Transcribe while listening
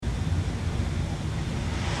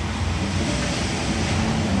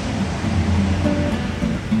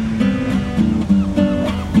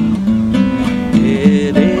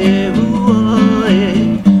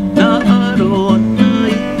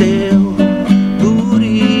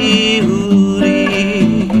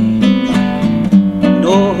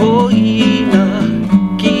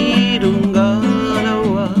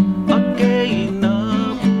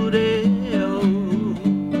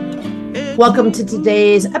Welcome to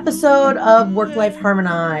today's episode of Work Life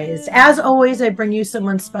Harmonized. As always, I bring you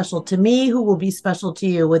someone special to me who will be special to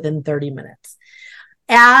you within 30 minutes.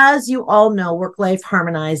 As you all know, Work Life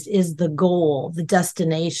Harmonized is the goal, the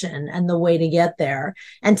destination, and the way to get there.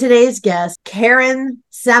 And today's guest, Karen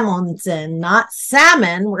Salmansohn, not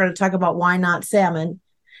salmon, we're going to talk about why not salmon,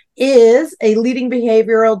 is a leading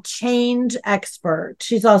behavioral change expert.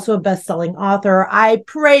 She's also a best-selling author. I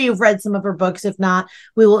pray you've read some of her books. If not,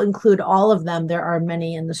 we will include all of them. There are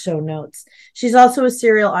many in the show notes. She's also a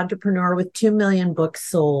serial entrepreneur with 2 million books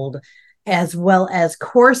sold, as well as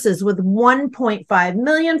courses with 1.5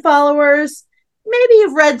 million followers. Maybe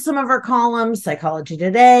you've read some of her columns, Psychology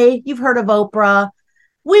Today. You've heard of Oprah.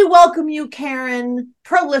 We welcome you, Karen,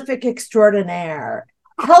 prolific extraordinaire.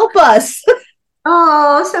 Help us.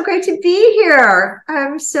 Oh, so great to be here.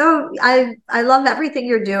 I love everything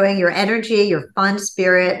you're doing, your energy, your fun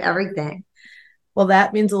spirit, everything. Well,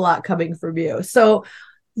 that means a lot coming from you. So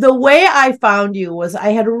the way I found you was I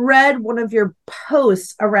had read one of your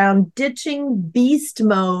posts around ditching beast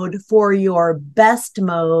mode for your best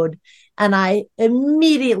mode. And I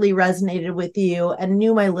immediately resonated with you and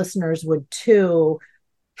knew my listeners would too.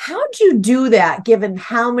 How'd you do that, given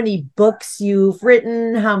how many books you've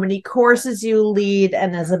written, how many courses you lead,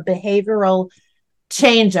 and as a behavioral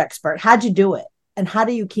change expert? How'd you do it? And how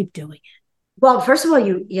do you keep doing it? Well, first of all,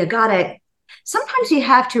 you gotta, sometimes you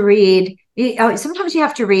have to read, sometimes you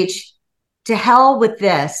have to reach to hell with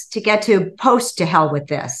this to get to post to hell with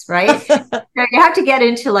this, right? You have to get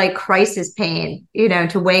into like crisis pain,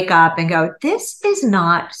 to wake up and go, this is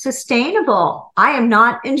not sustainable. I am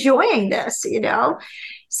not enjoying this,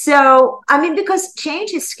 So, because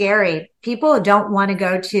change is scary. People don't want to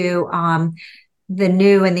go to the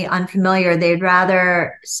new and the unfamiliar. They'd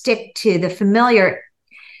rather stick to the familiar.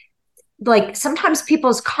 Like sometimes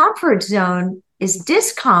people's comfort zone is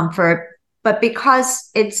discomfort, but because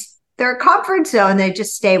it's their comfort zone, they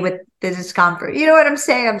just stay with the discomfort. You know what I'm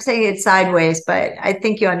saying? I'm saying it sideways, but I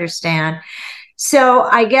think you understand. So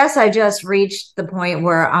I guess I just reached the point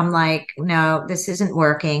where I'm like, no, this isn't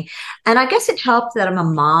working. And I guess it helped that I'm a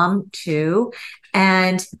mom too.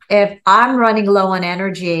 And if I'm running low on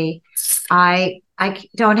energy, I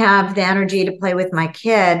don't have the energy to play with my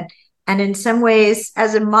kid. And in some ways,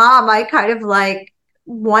 as a mom, I kind of like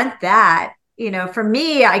want that. For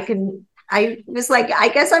me, I was like, I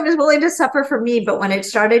guess I was willing to suffer for me. But when it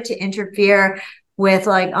started to interfere with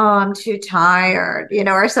like, oh, I'm too tired,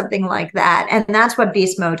 or something like that. And that's what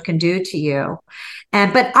beast mode can do to you.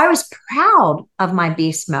 But I was proud of my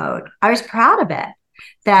beast mode. I was proud of it,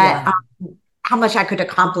 that how much I could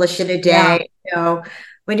accomplish in a day. Yeah.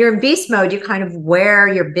 When you're in beast mode, you kind of wear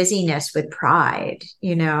your busyness with pride,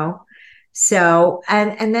 So,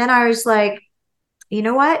 and then I was like, you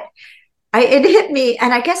know what? It hit me.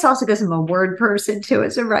 And I guess also because I'm a word person too,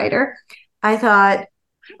 as a writer, I thought,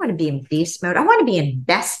 I don't want to be in beast mode. I want to be in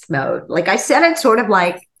best mode. Like I said it sort of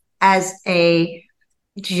like as a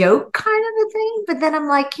joke kind of a thing. But then I'm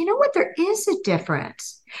like, you know what? There is a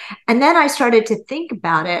difference. And then I started to think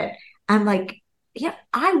about it. I'm like, yeah,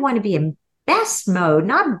 I want to be in best mode,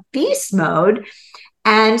 not beast mode.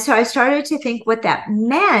 And so I started to think what that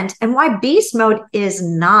meant and why beast mode is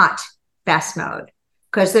not best mode.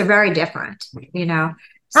 Because they're very different,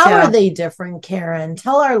 How are they different, Karen?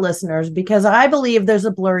 Tell our listeners, because I believe there's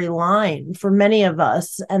a blurry line for many of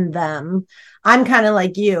us and them. I'm kind of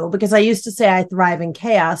like you, because I used to say I thrive in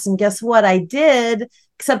chaos. And guess what? I did,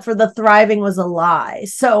 except for the thriving was a lie.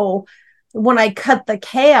 So when I cut the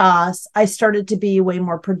chaos, I started to be way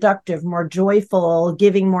more productive, more joyful,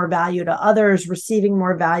 giving more value to others, receiving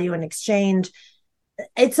more value in exchange.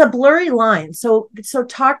 It's a blurry line. So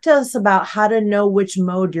talk to us about how to know which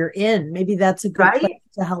mode you're in. Maybe that's a good place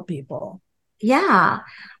to help people. Yeah.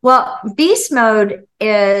 Well, beast mode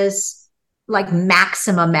is like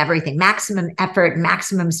maximum everything, maximum effort,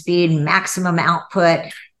 maximum speed, maximum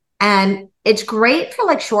output. And it's great for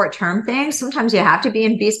like short-term things. Sometimes you have to be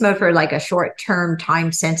in beast mode for like a short-term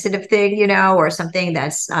time sensitive thing, or something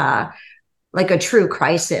that's like a true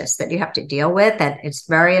crisis that you have to deal with, that it's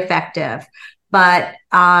very effective. But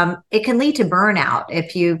it can lead to burnout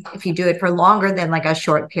if you do it for longer than like a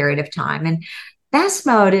short period of time. And best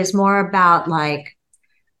mode is more about like,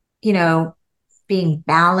 being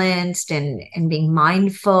balanced and being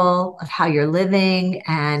mindful of how you're living.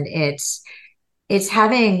 And it's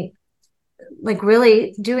having like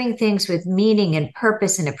really doing things with meaning and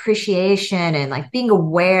purpose and appreciation and like being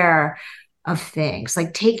aware of things,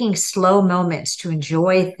 like taking slow moments to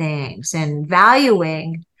enjoy things and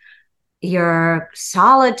valuing your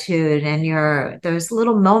solitude and your those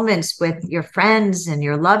little moments with your friends and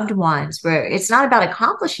your loved ones where it's not about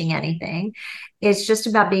accomplishing anything. It's just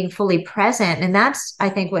about being fully present. And that's, I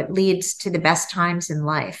think, what leads to the best times in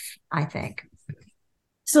life, I think.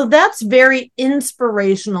 So that's very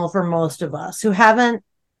inspirational for most of us who haven't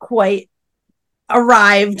quite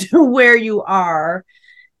arrived where you are.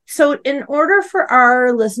 So, in order for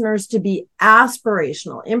our listeners to be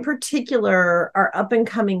aspirational, in particular, our up and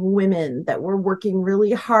coming women that we're working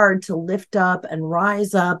really hard to lift up and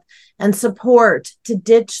rise up and support to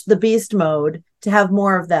ditch the beast mode, to have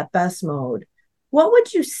more of that best mode, what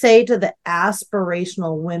would you say to the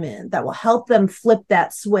aspirational women that will help them flip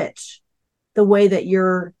that switch the way that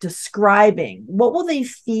you're describing? What will they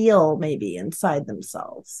feel maybe inside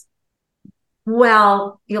themselves?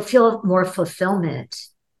 Well, you'll feel more fulfillment,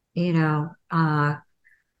 you know.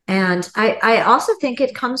 And I also think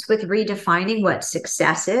it comes with redefining what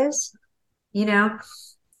success is, you know,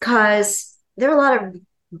 because there are a lot of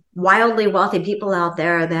wildly wealthy people out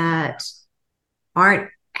there that aren't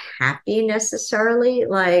happy necessarily.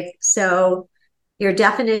 Like, so your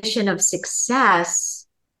definition of success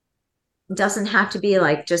doesn't have to be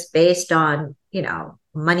like just based on,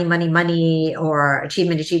 money, money, money, or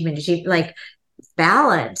achievement, achievement, achievement, like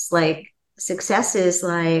balance. Like success is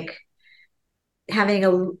like having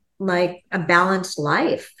a balanced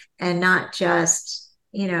life and not just,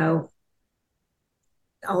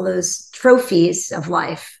 all those trophies of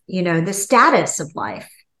life, the status of life.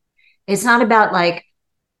 It's not about like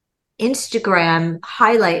Instagram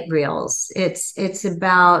highlight reels. It's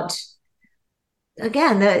about,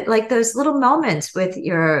 again, like those little moments with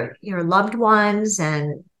your loved ones,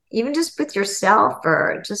 and even just with yourself,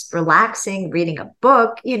 or just relaxing, reading a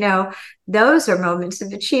book. Those are moments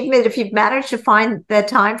of achievement. If you've managed to find the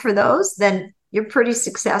time for those, then you're pretty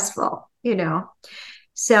successful.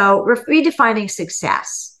 So we're redefining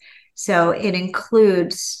success. So it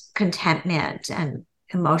includes contentment and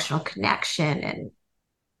emotional connection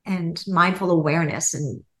and mindful awareness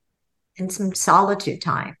and some solitude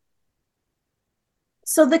time.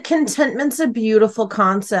 So the contentment's a beautiful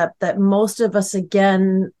concept that most of us,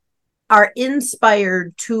 again, are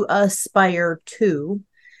inspired to aspire to.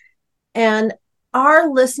 And our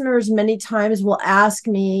listeners many times will ask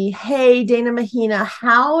me, hey, Dana Mahina,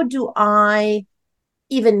 how do I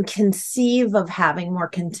even conceive of having more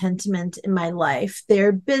contentment in my life?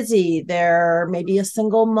 They're busy. They're maybe a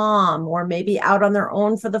single mom, or maybe out on their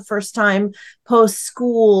own for the first time post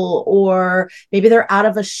school, or maybe they're out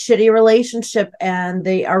of a shitty relationship and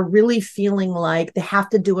they are really feeling like they have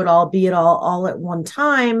to do it all, be it all at one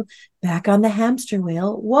time, back on the hamster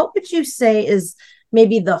wheel. What would you say is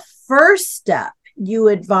maybe the first step you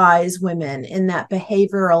advise women in that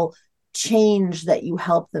behavioral change that you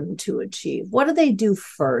help them to achieve? What do they do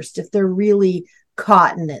first if they're really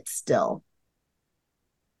caught in it still?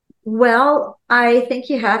 Well, I think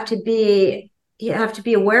you have to be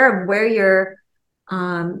aware of where you're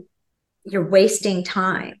wasting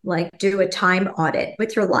time. Like, do a time audit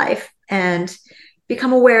with your life and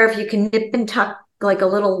become aware if you can nip and tuck like a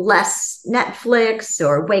little less Netflix,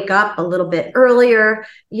 or wake up a little bit earlier.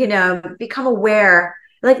 Become aware.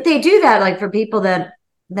 Like they do that, like for people that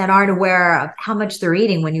aren't aware of how much they're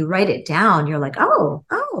eating. When you write it down, you're like, oh,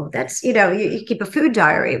 that's, you keep a food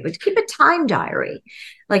diary, but keep a time diary.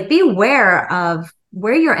 Like be aware of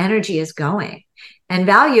where your energy is going and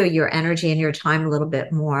value your energy and your time a little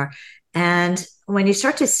bit more. And when you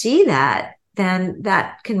start to see that, then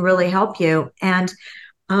that can really help you. And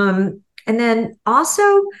then also,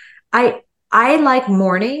 I like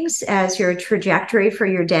mornings as your trajectory for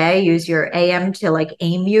your day. Use your AM to like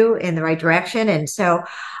aim you in the right direction. And so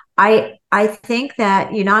I think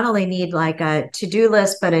that you not only need like a to-do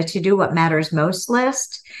list, but a to-do what matters most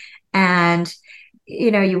list. And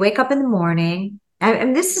you wake up in the morning,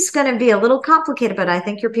 and this is going to be a little complicated, but I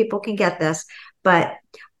think your people can get this. But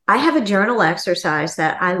I have a journal exercise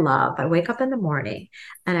that I love. I wake up in the morning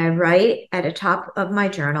and I write at the top of my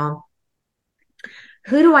journal,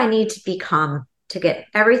 who do I need to become to get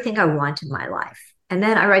everything I want in my life? And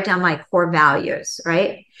then I write down my core values,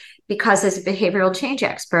 right? Because as a behavioral change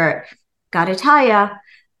expert, got to tell you,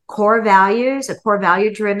 core values, a core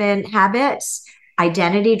value driven habits,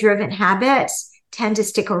 identity driven habits tend to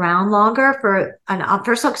stick around longer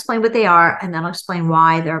first I'll explain what they are, and then I'll explain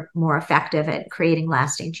why they're more effective at creating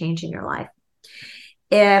lasting change in your life.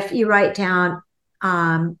 If you write down,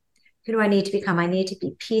 who do I need to become? I need to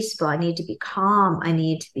be peaceful. I need to be calm. I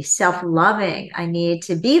need to be self-loving. I need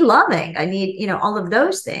to be loving. I need, all of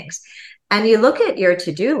those things. And you look at your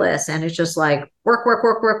to-do list and it's just like work, work,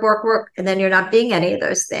 work, work, work, work. And then you're not being any of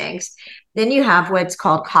those things. Then you have what's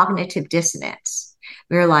called cognitive dissonance.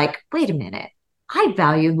 We're like, wait a minute, I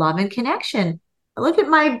value love and connection. Look at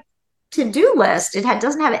my to-do list.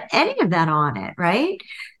 Doesn't have any of that on it, right?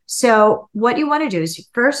 So what you want to do is you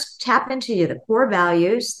first tap into the core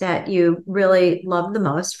values that you really love the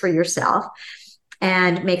most for yourself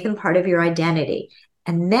and make them part of your identity.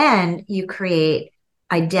 And then you create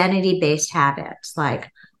identity-based habits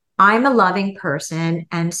like I'm a loving person.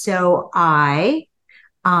 And so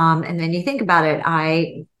and then you think about it,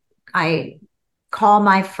 I call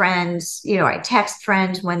my friends, I text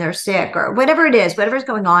friends when they're sick or whatever it is, whatever's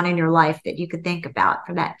going on in your life that you could think about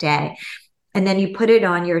for that day. And then you put it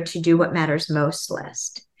on your to do what matters most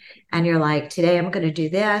list. And you're like, today I'm going to do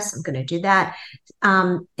this, I'm going to do that.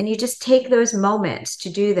 And you just take those moments to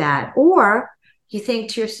do that. Or you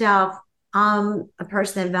think to yourself, I'm a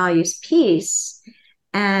person that values peace.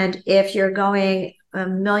 And if you're going a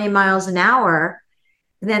million miles an hour,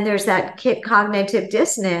 then there's that cognitive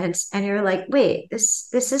dissonance. And you're like, wait,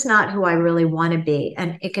 this is not who I really want to be.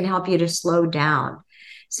 And it can help you to slow down.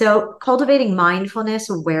 So cultivating mindfulness,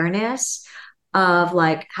 awareness of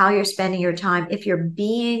like how you're spending your time, if you're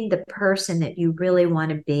being the person that you really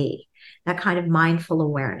want to be, that kind of mindful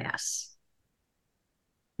awareness.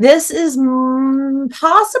 This is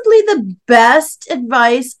possibly the best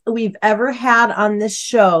advice we've ever had on this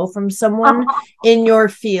show from someone in your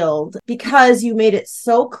field, because you made it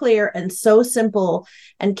so clear and so simple.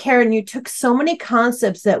 And Karen, you took so many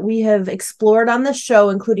concepts that we have explored on the show,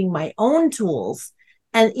 including my own tools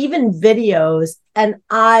and even videos. And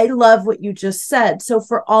I love what you just said. So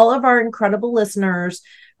for all of our incredible listeners,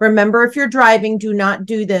 remember, if you're driving, do not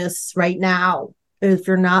do this right now. If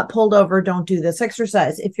you're not pulled over, don't do this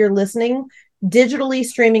exercise. If you're listening digitally,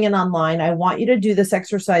 streaming and online, I want you to do this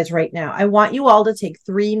exercise right now. I want you all to take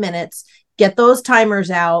 3 minutes, get those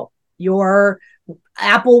timers out, your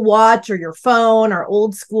Apple Watch or your phone, or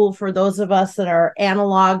old school for those of us that are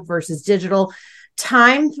analog versus digital.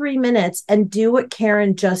 Time 3 minutes and do what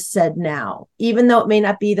Karen just said now. Even though it may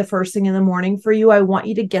not be the first thing in the morning for you, I want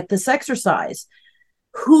you to get this exercise.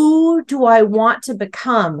 Who do I want to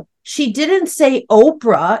become? She didn't say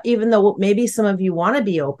Oprah, even though maybe some of you want to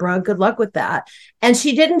be Oprah. Good luck with that. And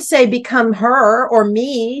she didn't say become her or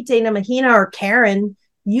me, Dana Mahina, or Karen.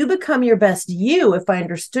 You become your best you, if I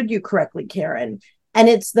understood you correctly, Karen. And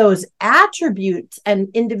it's those attributes and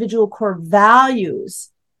individual core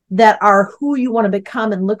values that are who you want to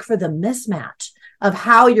become, and look for the mismatch of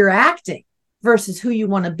how you're acting versus who you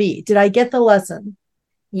want to be. Did I get the lesson?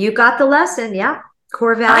 You got the lesson. Yeah.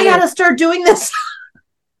 Core values. I got to start doing this.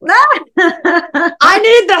 I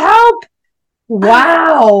need the help.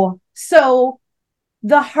 Wow. So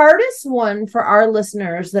the hardest one for our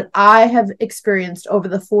listeners that I have experienced over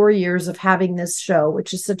the 4 years of having this show,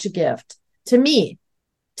 which is such a gift to me,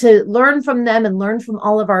 to learn from them and learn from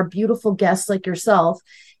all of our beautiful guests like yourself,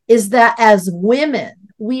 is that as women,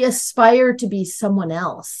 we aspire to be someone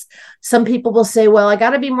else. Some people will say, well, I got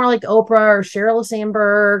to be more like Oprah or Sheryl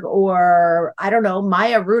Sandberg or, I don't know,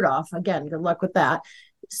 Maya Rudolph. Again, good luck with that.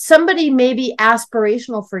 Somebody may be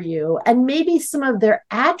aspirational for you, and maybe some of their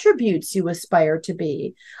attributes you aspire to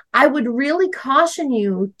be. I would really caution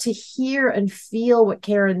you to hear and feel what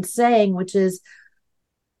Karen's saying, which is,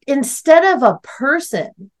 instead of a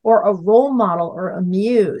person or a role model or a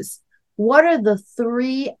muse, what are the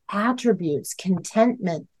 3 attributes?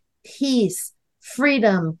 Contentment, peace,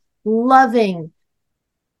 freedom, loving.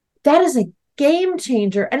 That is a game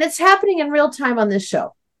changer. And it's happening in real time on this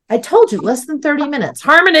show. I told you, less than 30 minutes.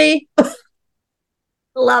 Harmony.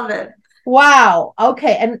 Love it. Wow.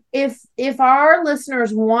 Okay. And if our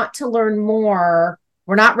listeners want to learn more,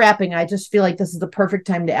 we're not wrapping. I just feel like this is the perfect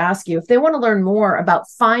time to ask you. If they want to learn more about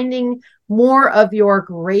finding more of your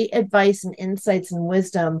great advice and insights and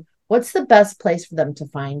wisdom, what's the best place for them to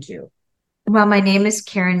find you? Well, my name is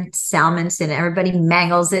Karen Salmansohn. Everybody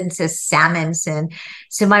mangles it and says Salmansohn.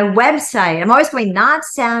 So my website, I'm always going, not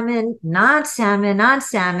salmon, not salmon, not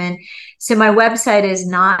salmon. So my website is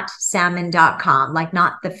notsalmon.com, like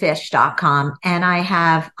notthefish.com. And I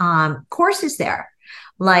have courses there,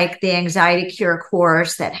 like the anxiety cure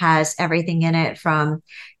course that has everything in it from,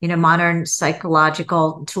 modern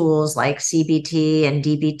psychological tools like CBT and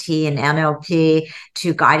DBT and NLP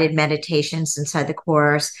to guided meditations inside the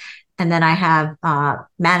course. And then I have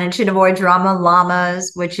Manage and Avoid Drama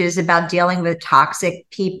Llamas, which is about dealing with toxic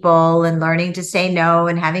people and learning to say no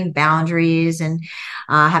and having boundaries and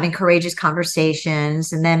having courageous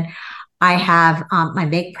conversations. And then I have my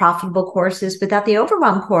Make Profitable courses Without the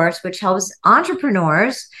Overwhelm course, which helps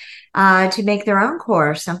entrepreneurs to make their own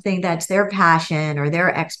course, something that's their passion or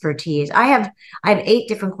their expertise. I have 8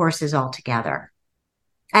 different courses altogether,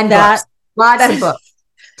 and That books, lots that of is, books,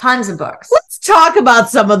 tons of books. let's talk about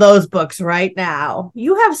some of those books right now.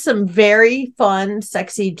 You have some very fun,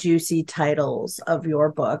 sexy, juicy titles of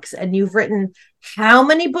your books, and you've written how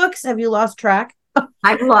many books? Have you lost track?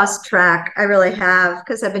 I've lost track. I really have,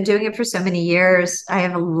 because I've been doing it for so many years. I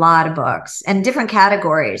have a lot of books and different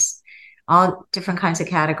categories, all different kinds of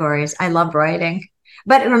categories. I love writing.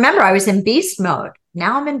 But remember, I was in beast mode.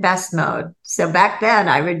 Now I'm in best mode. So back then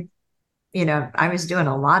I was doing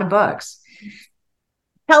a lot of books.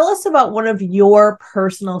 Tell us about one of your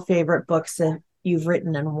personal favorite books that you've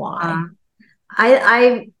written and why.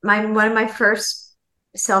 One of my first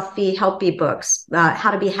self-helpy books,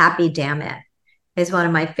 How to Be Happy, Damn It, is one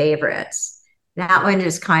of my favorites. That one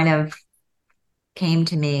just kind of came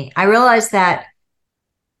to me. I realized that,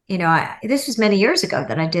 this was many years ago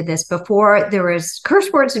that I did this, before there was curse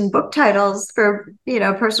words in book titles for,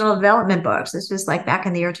 personal development books. This was like back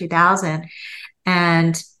in the year 2000.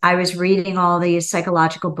 And I was reading all these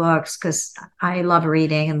psychological books because I love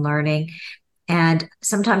reading and learning. And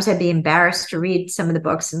sometimes I'd be embarrassed to read some of the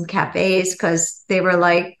books in cafes because they were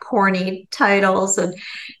like corny titles. And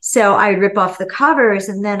so I would rip off the covers.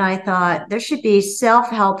 And then I thought there should be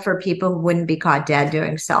self-help for people who wouldn't be caught dead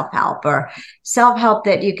doing self-help, or self-help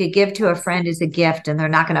that you could give to a friend as a gift and they're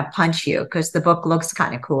not going to punch you because the book looks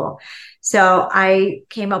kind of cool. So I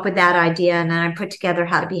came up with that idea, and then I put together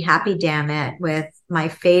How to Be Happy, Damn It, with my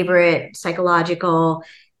favorite psychological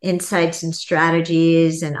insights and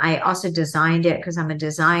strategies. And I also designed it because I'm a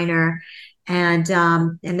designer. And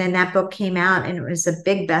then that book came out, and it was a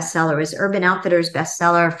big bestseller. It was Urban Outfitters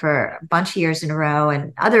bestseller for a bunch of years in a row,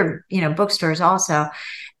 and other, bookstores also.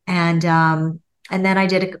 And then I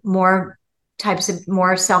did more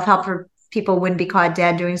self-help for people who wouldn't be caught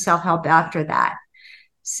dead doing self-help after that.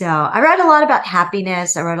 So I write a lot about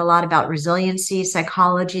happiness. I write a lot about resiliency,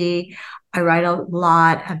 psychology. I write a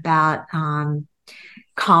lot about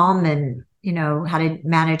calm and, how to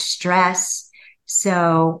manage stress.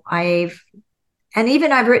 So I've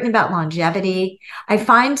written about longevity. I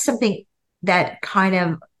find something that kind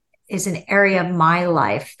of is an area of my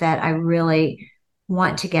life that I really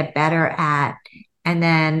want to get better at. And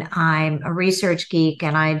then I'm a research geek,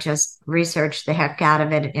 and I just research the heck out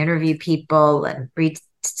of it and interview people and read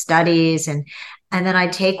studies. And then I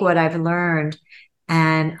take what I've learned,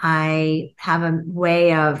 and I have a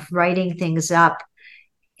way of writing things up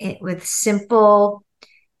with simple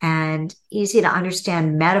and easy to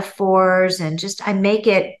understand metaphors. And just, I make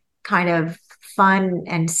it kind of fun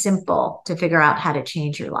and simple to figure out how to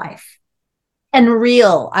change your life. And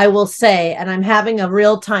real, I will say, and I'm having a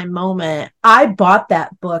real time moment. I bought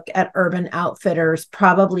that book at Urban Outfitters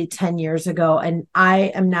probably 10 years ago. And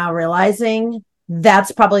I am now realizing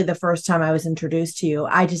that's probably the first time I was introduced to you.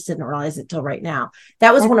 I just didn't realize it till right now.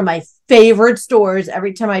 That was one of my favorite stores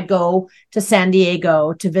every time I'd go to San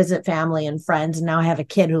Diego to visit family and friends. And now I have a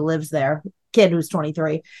kid who lives there, kid who's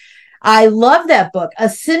 23. I love that book, A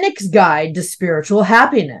Cynic's Guide to Spiritual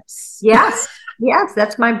Happiness. Yes. Yes.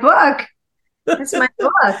 That's my book. That's my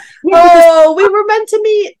book. Yeah, we were meant to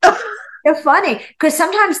meet. It's funny because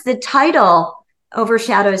sometimes the title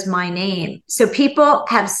overshadows my name. So people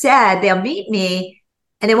have said they'll meet me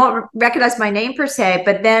and they won't recognize my name per se,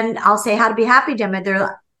 but then I'll say How to Be Happy, Damn It. They're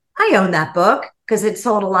like, I own that book because it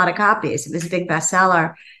sold a lot of copies. It was a big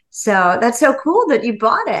bestseller. So that's so cool that you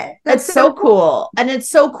bought it. That's so cool. And it's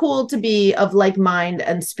so cool to be of like mind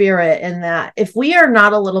and spirit, in that if we are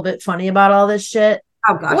not a little bit funny about all this shit,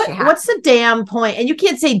 oh gosh, what's the damn point? And you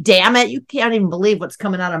can't say damn it. You can't even believe what's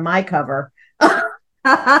coming out of my cover.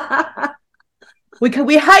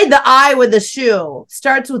 We hide the I with the shoe.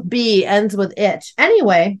 Starts with B, ends with itch.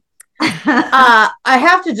 Anyway, I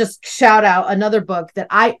have to just shout out another book that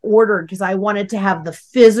I ordered because I wanted to have the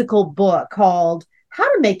physical book, called How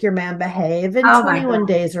to Make Your Man Behave in 21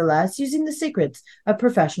 Days or Less Using the Secrets of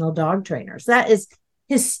Professional Dog Trainers. That is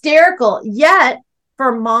hysterical. Yet,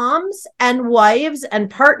 for moms and wives and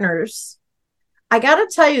partners, I got to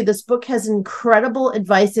tell you, this book has incredible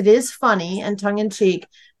advice. It is funny and tongue in cheek,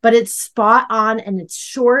 but it's spot on, and it's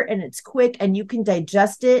short and it's quick, and you can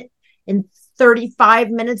digest it in 35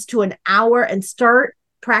 minutes to an hour and start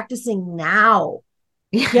practicing now.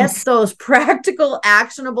 Yes. Get those practical,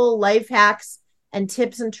 actionable life hacks and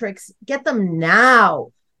tips and tricks. Get them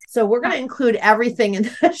now. So we're going to include everything in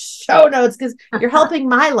the show notes because you're helping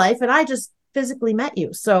my life, and I just physically met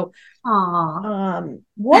you. So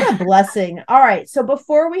what a blessing. All right. So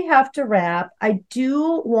before we have to wrap, I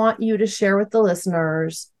do want you to share with the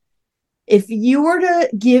listeners, if you were to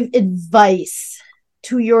give advice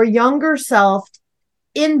to your younger self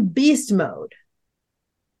in beast mode,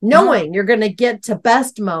 Oh, knowing you're going to get to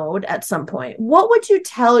best mode at some point? What would you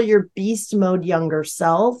tell your beast mode younger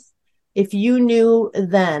self if you knew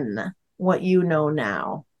then what you know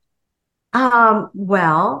now?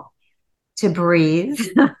 well, to breathe.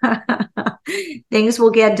 Things will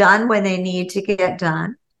get done when they need to get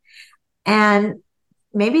done. And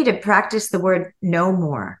maybe to practice the word no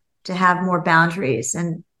more, to have more boundaries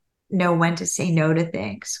and know when to say no to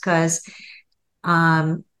things, because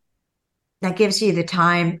um, that gives you the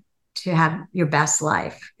time to have your best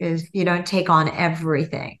life. Is you don't take on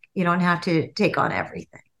everything. You don't have to take on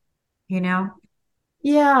everything, you know?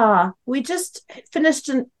 Yeah, we just finished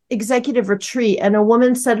an executive retreat, and a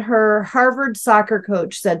woman said her Harvard soccer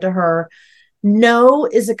coach said to her, "No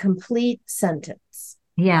is a complete sentence."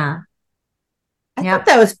 Yeah. I thought Yep.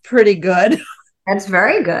 that was pretty good. That's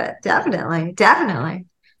very good. Definitely. Definitely.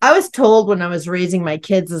 I was told when I was raising my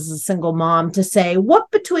kids as a single mom to say, "What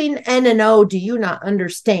between N and O do you not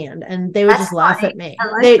understand?" And they would That's just laugh funny. at me. I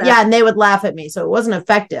like that. And they would laugh at me. So it wasn't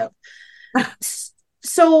effective.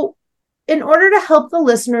 So, in order to help the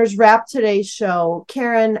listeners wrap today's show,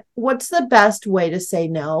 Karen, what's the best way to say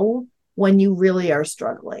no when you really are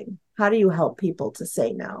struggling? How do you help people to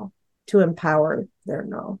say no, to empower their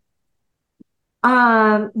no?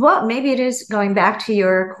 Well, maybe it is going back to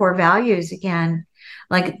your core values again.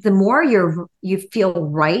 Like the more you feel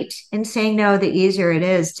right in saying no, the easier it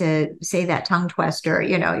is to say that tongue twister.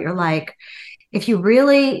 You're like, if you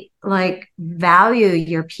really like value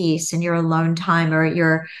your peace and your alone time or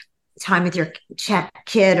your time with your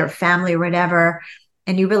kid or family or whatever,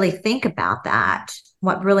 and you really think about that,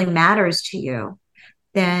 what really matters to you,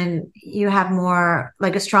 then you have more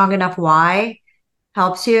like a strong enough why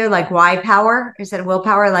helps you, like why power instead of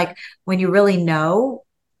willpower. Like when you really know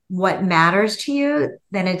what matters to you,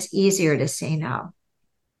 then it's easier to say no.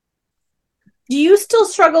 Do you still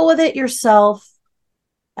struggle with it yourself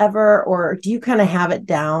ever, or do you kind of have it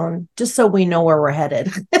down just so we know where we're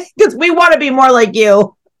headed? Because we want to be more like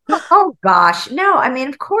you. Oh gosh. No, I mean,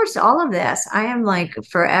 of course, all of this. I am like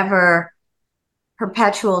forever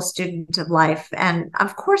perpetual student of life. And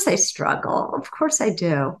of course I struggle. Of course I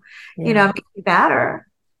do. Yeah. I'm getting better.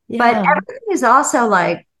 But Yeah. everything is also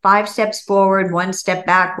like 5 steps forward, 1 step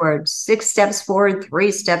backwards, 6 steps forward,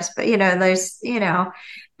 3 steps, but there's,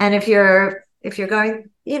 and if you're going,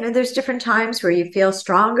 there's different times where you feel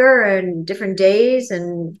stronger and different days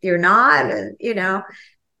and you're not, and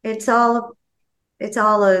it's all it's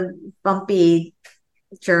all a bumpy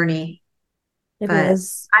journey, It but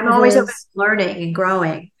is. I'm It always open to is. learning and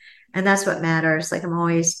growing. And that's what matters. Like I'm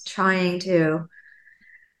always trying to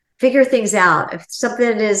figure things out. If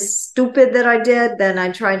something is stupid that I did, then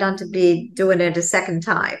I try not to be doing it a second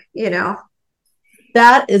time.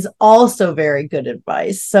 That is also very good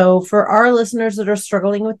advice. So, for our listeners that are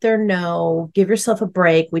struggling with their no, give yourself a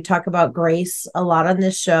break. We talk about grace a lot on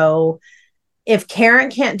this show. If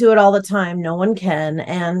Karen can't do it all the time, no one can.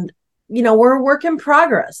 And, we're a work in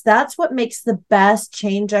progress. That's what makes the best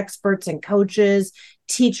change experts and coaches,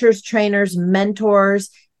 teachers, trainers, mentors,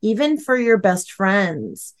 even for your best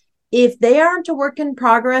friends. If they aren't a work in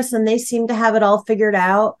progress and they seem to have it all figured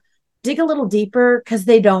out, dig a little deeper because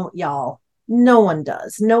they don't, y'all. No one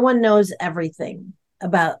does. No one knows everything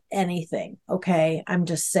about anything. Okay. I'm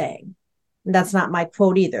just saying. And that's not my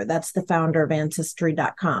quote either. That's the founder of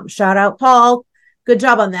ancestry.com. Shout out, Paul. Good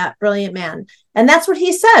job on that. Brilliant man. And that's what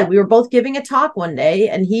he said. We were both giving a talk one day,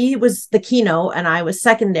 and he was the keynote and I was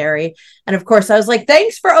secondary. And of course, I was like,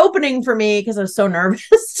 thanks for opening for me because I was so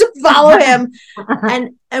nervous to follow him.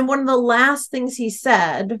 And one of the last things he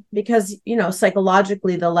said, because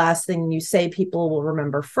psychologically the last thing you say people will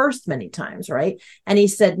remember first many times, right? And he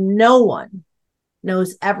said, no one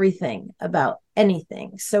knows everything about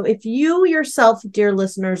anything. So if you yourself, dear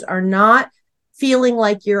listeners, are not feeling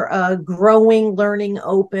like you're a growing, learning,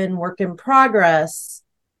 open work in progress,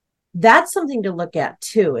 that's something to look at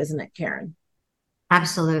too, isn't it, Karen?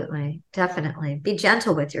 Absolutely. Definitely. Be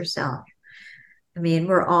gentle with yourself. I mean,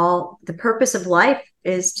 the purpose of life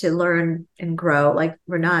is to learn and grow. Like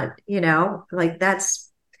we're not, like that's,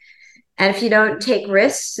 and if you don't take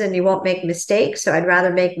risks, then you won't make mistakes. So I'd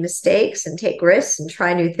rather make mistakes and take risks and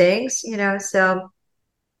try new things. So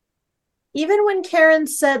Even when Karen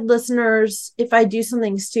said, listeners, if I do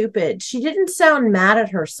something stupid, she didn't sound mad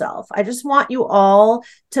at herself. I just want you all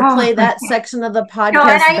to oh, play that section of the no, and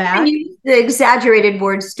podcast I even back. use the exaggerated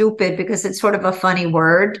word stupid because it's sort of a funny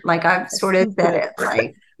word. Like I've sort of said Stupid. it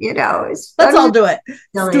like, Let's all do it.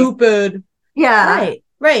 silly. Stupid. Yeah. Right,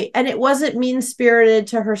 right. And it wasn't mean spirited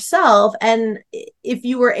to herself. And if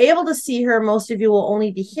you were able to see her, most of you will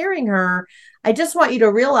only be hearing her. I just want you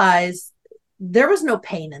to realize there was no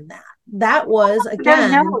pain in that. That was,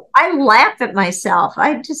 again, no. I laugh at myself.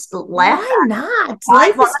 I just laugh. Why not?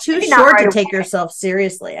 Life is too short to take yourself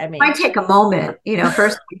seriously. I mean, I take a moment,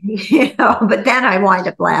 first, but then I wind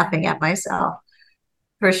up laughing at myself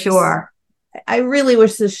for sure. I really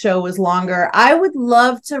wish this show was longer. I would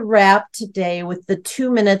love to wrap today with the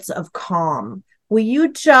 2 minutes of calm. Will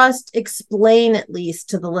you just explain, at least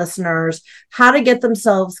to the listeners, how to get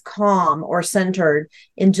themselves calm or centered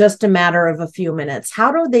in just a matter of a few minutes?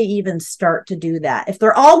 How do they even start to do that? If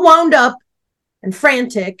they're all wound up and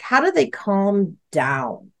frantic, how do they calm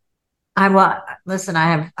down? Listen, I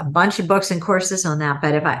have a bunch of books and courses on that,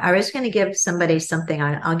 but if I was going to give somebody something,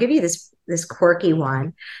 I'll give you this quirky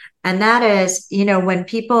one. And that is, when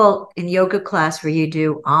people in yoga class where you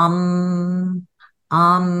do,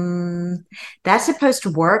 that's supposed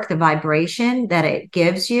to work. The vibration that it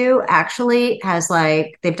gives you actually has,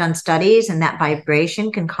 like, they've done studies, and that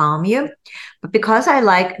vibration can calm you. But because I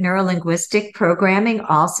like neurolinguistic programming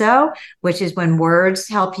also, which is when words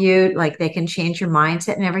help you, like they can change your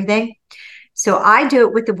mindset and everything. So I do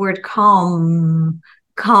it with the word calm,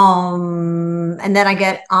 and then I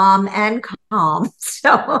get and calm.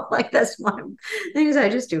 So like that's one of the things I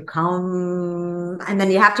just do, calm, and then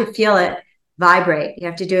you have to feel it vibrate. You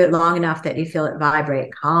have to do it long enough that you feel it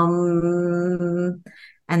vibrate, calm,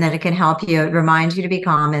 and then it can help you. It reminds you to be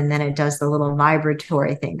calm, and then it does the little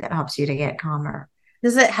vibratory thing that helps you to get calmer.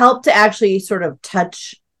 Does it help to actually sort of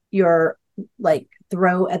touch your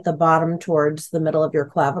throat at the bottom towards the middle of your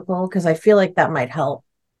clavicle? Because I feel like that might help,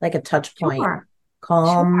 like a touch point. Sure.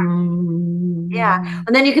 Calm. Sure. Yeah.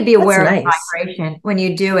 And then you can be aware of the vibration. When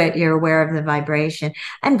you do it, you're aware of the vibration,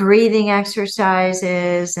 and breathing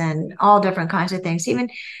exercises and all different kinds of things. Even,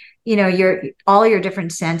 all your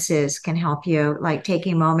different senses can help you, like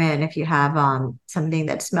taking a moment. If you have something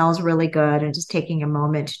that smells really good, and just taking a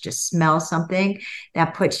moment to just smell something,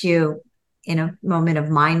 that puts you in a moment of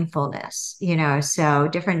mindfulness, so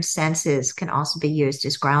different senses can also be used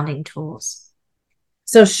as grounding tools.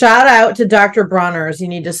 So shout out to Dr. Bronner's. You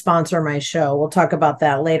need to sponsor my show. We'll talk about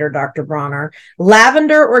that later, Dr. Bronner.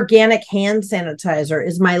 Lavender organic hand sanitizer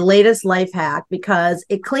is my latest life hack because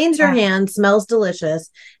it cleans your hands, smells delicious.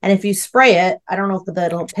 And if you spray it, I don't know if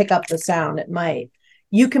that'll pick up the sound. It might.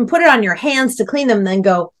 You can put it on your hands to clean them, then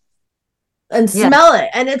go and smell it.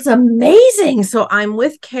 And it's amazing. So I'm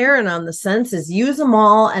with Karen on the senses. Use them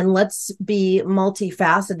all, and let's be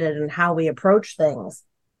multifaceted in how we approach things.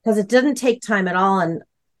 Because it didn't take time at all. And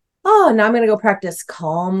now I'm going to go practice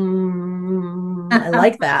calm. I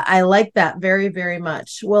like that. I like that very, very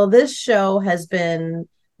much. Well, this show has been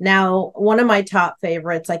now one of my top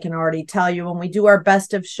favorites. I can already tell you, when we do our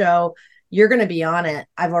best of show, you're going to be on it.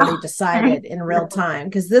 I've already decided in real time,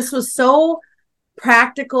 because this was so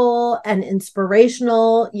practical and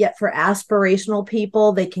inspirational, yet for aspirational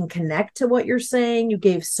people, they can connect to what you're saying. You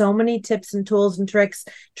gave so many tips and tools and tricks,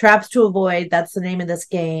 traps to avoid. That's the name of this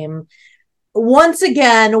game. Once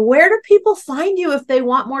again, where do people find you if they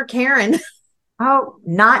want more Karen?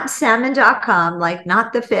 Notsalmon.com, like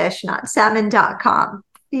not the fish, notsalmon.com.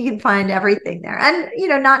 You can find everything there. And,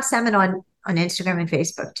 Not Salmon on Instagram and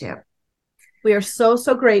Facebook too. We are so,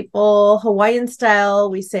 so grateful. Hawaiian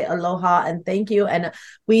style, we say aloha and thank you. And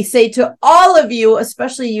we say to all of you,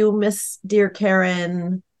 especially you, Miss Dear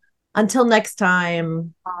Karen, until next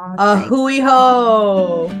time, hui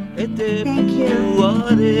ho. Thank you.